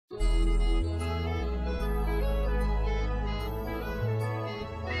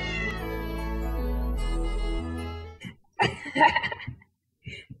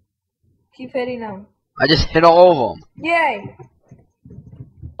Keep hitting them. I just hit all of them. Yay!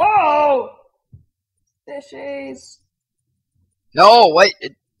 Oh! Fishies. No, wait.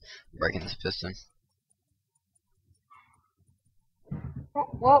 Breaking this piston. Oh,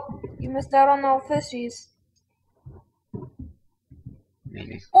 well, you missed out on all fishies.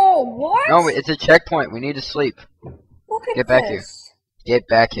 Maybe. Oh, what? No, it's a checkpoint. We need to sleep. Look at Get back here. this. Get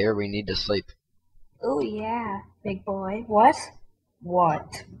back here. We need to sleep. Oh, yeah, big boy. What?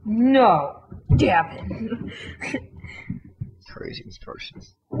 What? No. Gavin. Crazy person.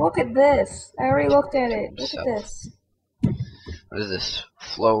 Look at this. I already looked at it. Look at this. What is this?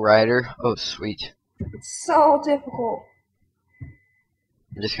 Flow rider? Oh, sweet. It's so difficult.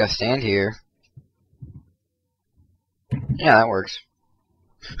 I just gotta stand here. Yeah, that works.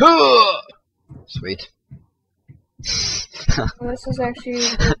 Sweet. This is actually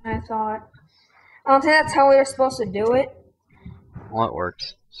better than I thought. I don't think that's how we were supposed to do it. Well, it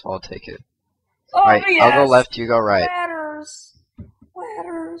works, so I'll take it. Oh, Alright, yes! I'll go left, you go right. Ladders.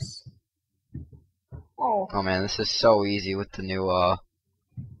 Ladders. Oh. Oh man, this is so easy with the new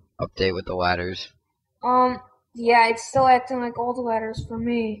update with the ladders. Yeah, it's still acting like old ladders for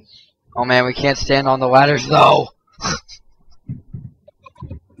me. Oh man, we can't stand on the ladders though.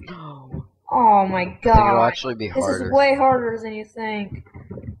 Oh my I think god. it'll actually be harder. This is way harder than you think.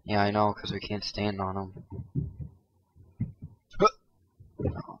 Yeah, I know, because we can't stand on them.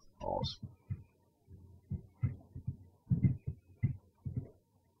 Oh, balls.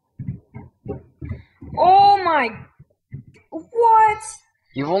 Oh my... What?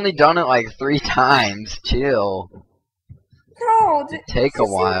 You've only done it like 3 times. Chill. No, Take a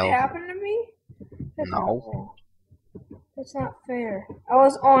while. What happened to me? That's No. That's not fair. I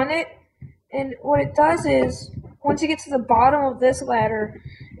was on it, and what it does is, once you get to the bottom of this ladder...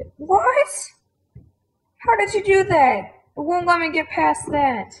 What? How did you do that? It won't let me get past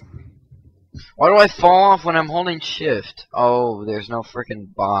that. Why do I fall off when I'm holding shift? Oh, there's no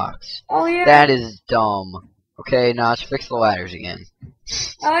freaking box. Oh yeah. That is dumb. Okay, now let's fix the ladders again.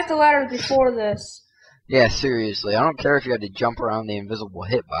 I like the ladders before this. Yeah, seriously. I don't care if you had to jump around the invisible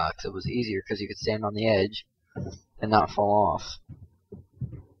hitbox. It was easier because you could stand on the edge and not fall off.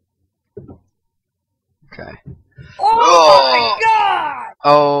 Okay. Oh my god!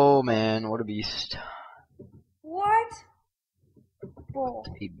 Oh man, what a beast. What? Bull.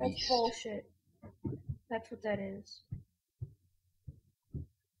 A That's beast. bullshit. That's what that is.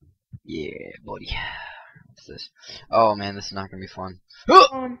 Yeah, buddy. What's this? Oh man, this is not gonna be fun.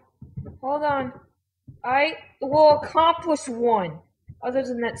 Hold on. I will accomplish one. Other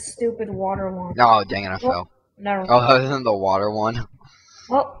than that stupid water one. Oh, dang it, I fell. Never Oh, mind. other than the water one.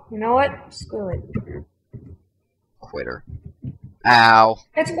 Well, you know what? Screw it. Quitter. Ow.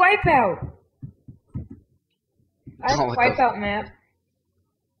 It's Wipeout! I have a Oh, what the- Wipeout map.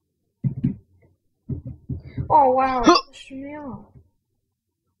 Oh wow, it pushed me off.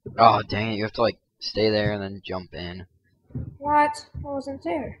 Oh, dang it, you have to like stay there and then jump in. What? I wasn't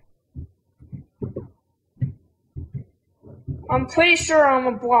there. I'm pretty sure I'm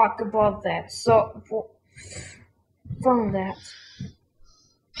a block above that, so... From that.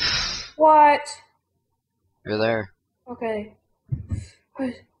 What? You're there. Okay.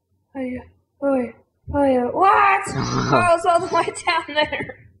 What? What? I was all the way down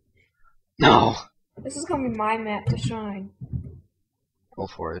there. No. This is gonna be my map to shine. Go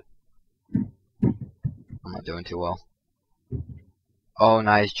for it. I'm not doing too well. Oh,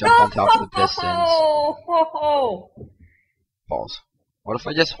 nice. Jump on top of the pistons. Oh! Balls. What if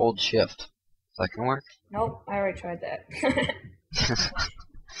I just hold shift? Is that gonna work? Nope, I already tried that.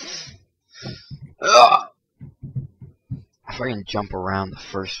 Ugh. If I can jump around the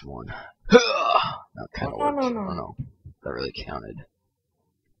first one. That kind of worked. No. Oh no. That really counted.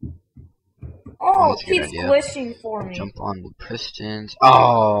 Oh, that's it a good keeps idea. glitching for me. Jump on the pistons.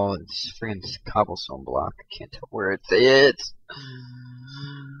 Oh, it's freaking cobblestone block. I can't tell where it's at.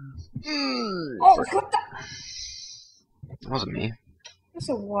 Oh, what the? That wasn't me. Yes,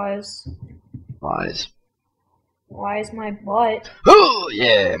 it was. Lies. Why is my butt? Oh,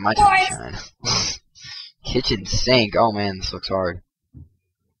 yeah, my What? time to shine. Kitchen sink. Oh man, this looks hard.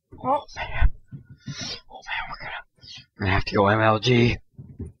 Oh, Man. Oh man, we're gonna have to go MLG.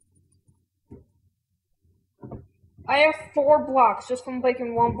 I have 4 blocks just from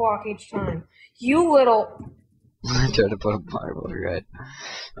breaking 1 block each time. You little... I tried to put a bar over your head.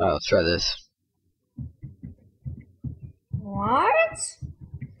 Alright, let's try this. What?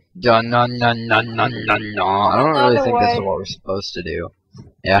 Dun dun dun dun dun dun dun. I don't really Another think this is way. what we're supposed to do.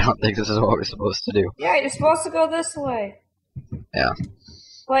 Yeah, I don't think this is what we're supposed to do. Yeah, you're supposed to go this way. Yeah.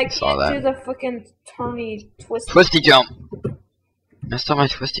 But I saw can't do that. the fucking turny twist. Twisty jump! Messed up my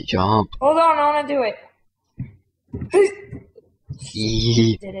twisty jump. Hold on, I wanna do it.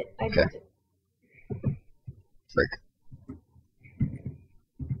 Eee. Did it. I Okay. did it. Frick.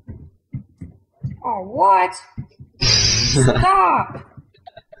 Oh, what? Stop!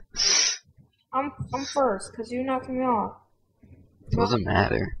 I'm first, because you knocked me off. It doesn't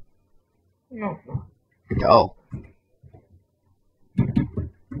matter. No. Go.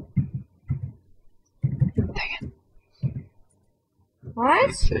 Dang it.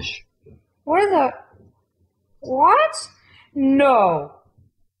 What? Fish. What are the... What? No.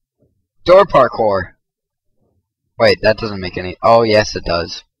 Door parkour. Wait, that doesn't make any... Oh, yes, it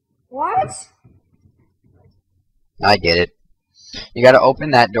does. What? I get it. You gotta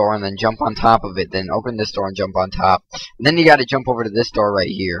open that door and then jump on top of it. Then open this door and jump on top. And then you gotta jump over to this door right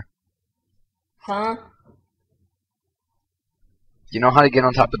here. Huh? Do you know how to get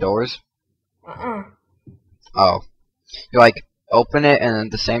on top of doors? Uh-uh. Oh. You like, open it and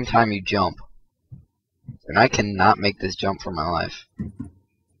at the same time you jump. And I cannot make this jump for my life.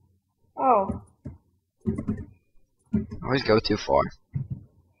 Oh. I always go too far.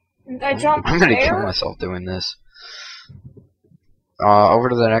 I jumped I'm gonna there? kill myself doing this. Over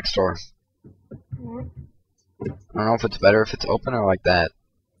to the next door. Mhm. I don't know if it's better if it's open or like that.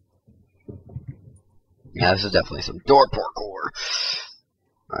 Yeah, this is definitely some door parkour.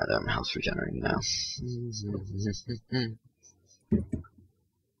 Alright, there, my house regenerating now.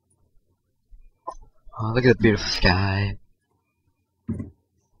 Oh, look at the beautiful sky.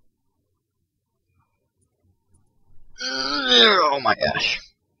 Oh my gosh.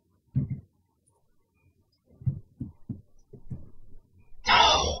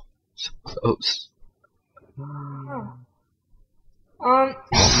 No, so close. Oh. Why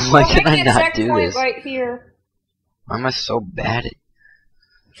I'll can I make a not do checkpoint this? right here. Why am I so bad at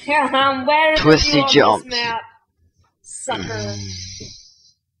Yeah, I'm better Twisty than you on jumps. this map, sucker.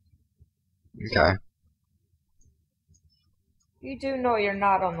 Okay. You do know you're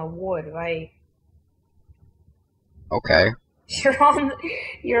not on the wood, right? Okay. You're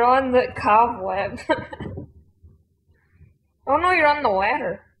on the cobweb. Oh no, you're on the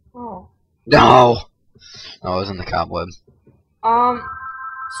ladder. Oh. No! No, I was in the cobweb.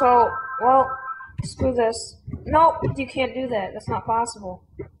 So, well, screw this. Nope, you can't do that. That's not possible.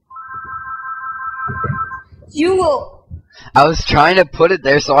 You will... I was trying to put it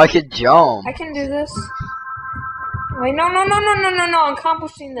there so I could jump. I can do this. Wait, no, I'm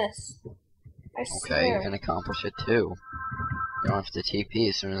accomplishing this. I swear. Okay, you're gonna accomplish it too. You don't have to TP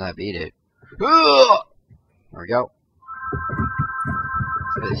as soon as I beat it. There we go.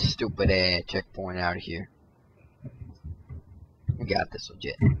 Get this stupid ass checkpoint out of here. We got this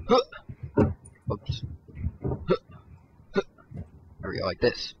legit. Oops. There we go, like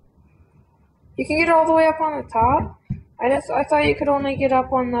this. You can get all the way up on the top? I thought you could only get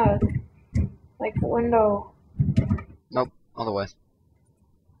up on the, like, window. Nope, all the way.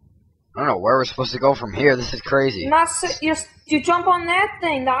 I don't know where we're supposed to go from here. This is crazy. You jump on that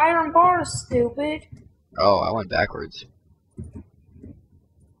thing. The iron bar is stupid. Oh, I went backwards.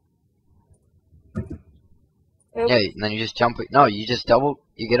 Oops. Yeah, and then you just jump. No, you just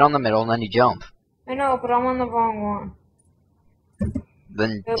you get on the middle and then you jump. I know, but I'm on the wrong one.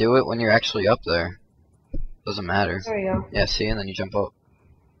 Then Oops. do it when you're actually up there. Doesn't matter. There you go. Yeah, see, and then you jump up.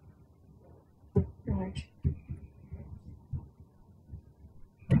 Alright.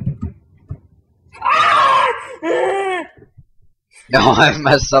 Ah! No, I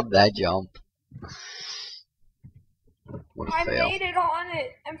messed up that jump. What a I fail. made it on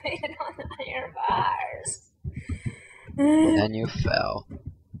it. I made it on the iron bars. And then you fell.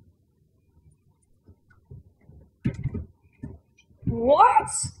 What?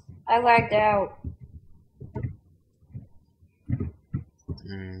 I lagged out.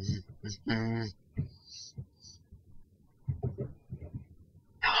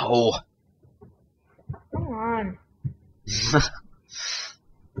 No. Come on. You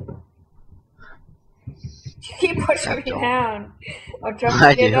keep pushing me down. I'll jump I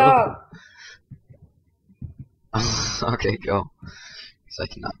and get do. up. Okay, go. Because I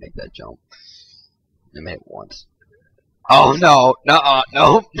cannot make that jump. I made it once. Oh no! Nuh-uh!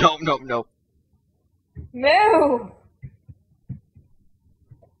 Nope! Nope! Nope! Nope! Move!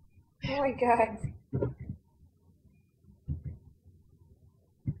 Oh my god.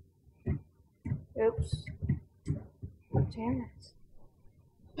 Oops. Damn it.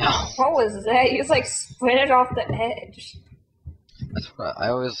 No. What was that? You just like sprinted off the edge. That's what I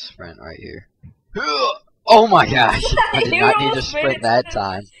always sprint right here. Oh my gosh! I did You not need to almost made sprint it that to the-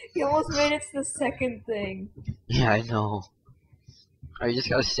 time. You almost made it to the second thing. Yeah, I know. Oh, you just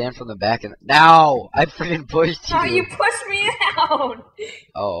gotta stand from the back and now I freaking pushed you. Oh, you pushed me out.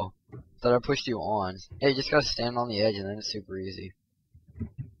 Oh, thought I pushed you on. Yeah, you just gotta stand on the edge and then it's super easy.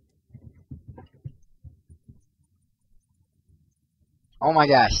 Oh my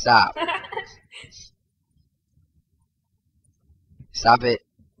gosh, stop. Stop it.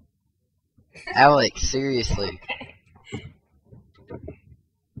 Alex, seriously.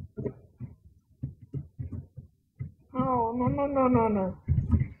 Oh, no.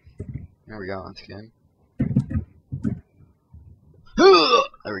 There we go, that's good.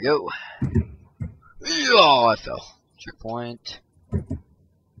 There we go. Oh, I fell. Checkpoint.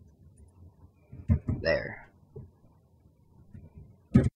 There.